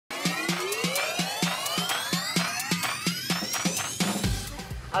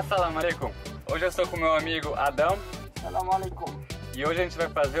Assalamu alaikum! Hoje eu estou com meu amigo Adam. Assalamu alaikum! E hoje a gente vai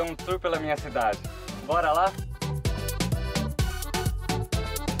fazer um tour pela minha cidade. Bora lá?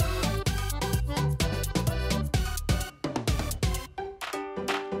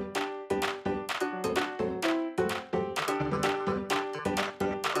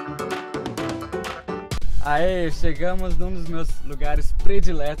 Aê, chegamos num dos meus lugares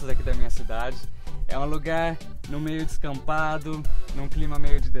prediletos aqui da minha cidade. É um lugar no meio descampado, num clima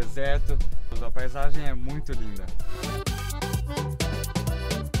meio de deserto. A paisagem é muito linda.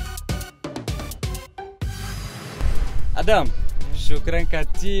 Adam, shukran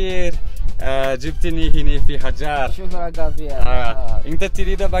katir, jibtini hini fi hajar. Shukran Gabriel. Inta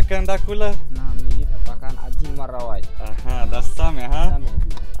tirida bakan dakula? نعم نريد مكان عديد مرة وايد. Aha, das same, ha?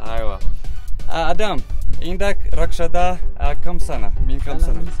 أيوة. أدم عندك ركشة ده كم سنة؟ من كم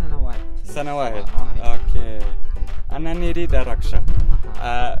سنة؟ من سنة واحد. سنة واحد. أوكي. أنا نريد ركشة.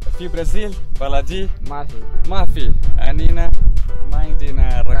 في برازيل بلدي ما في. أنينا ما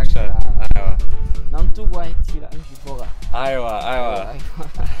عندنا ركشة. أيوة. نمتوق واحد كثير أمشي فوقها. أيوة.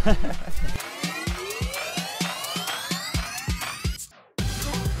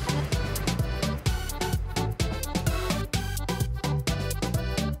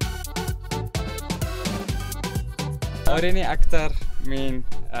 أوريني أكثر من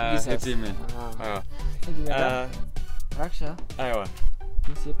هجيمي. ركشة؟ أيوة.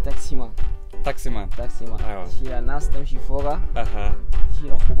 نصير تاكسيمان. تاكسيمان. أيوة. تشيل الناس تمشي فوقها.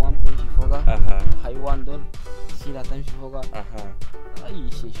 تشيل الخمام تمشي فوقها. حيوان دول تشيلها تمشي فوقها.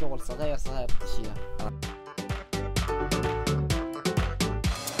 أي شيء شغل صغير تشيلها.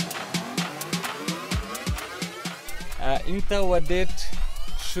 أنت وديت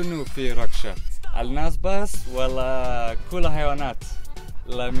شنو في ركشة؟ الناس بس ولا كل حيوانات؟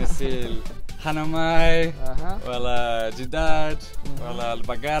 لا مثل حنماي ولا جداد ولا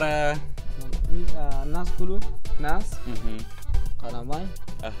البقرة؟ الناس كله ناس حنماي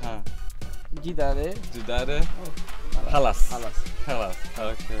جداد خلاص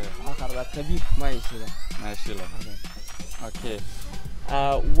اوكي آخر ده كبير ما يشيله اوكي.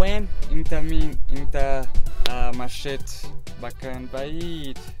 وين انت مشيت مكان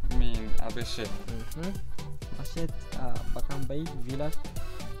بعيد من أبشة؟ مشيت مكان بعيد فيلاج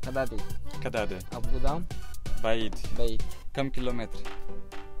كدادي أبو قدام. بعيد كم كيلومتر؟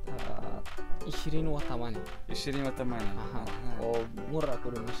 28. 28. ومرة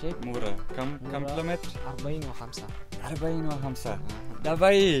كله مشيت. كم كيلومتر؟ 45. ده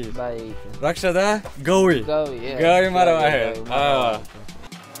بعيد. ركشة ده قوي مرة واحد.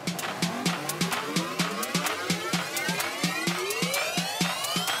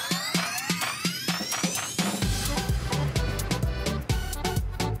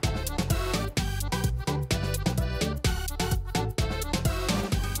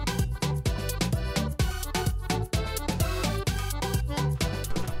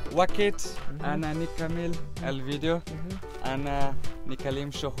 وقت أنا نكمل الفيديو أنا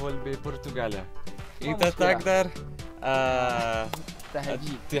نكلم شغل ببرتغاليا. أنت تقدر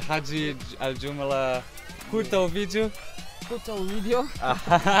تحجي الجملة كورتا فيديو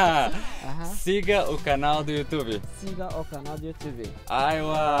سيجا وقناة يوتيوب.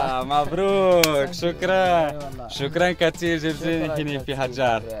 أيوة مبروك. شكرا كثير جبتني في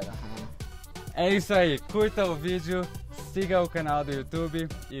حجار. É isso aí, curta o vídeo, siga o canal do YouTube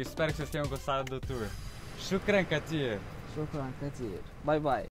e espero que vocês tenham gostado do tour. Shukran katir. Bye bye.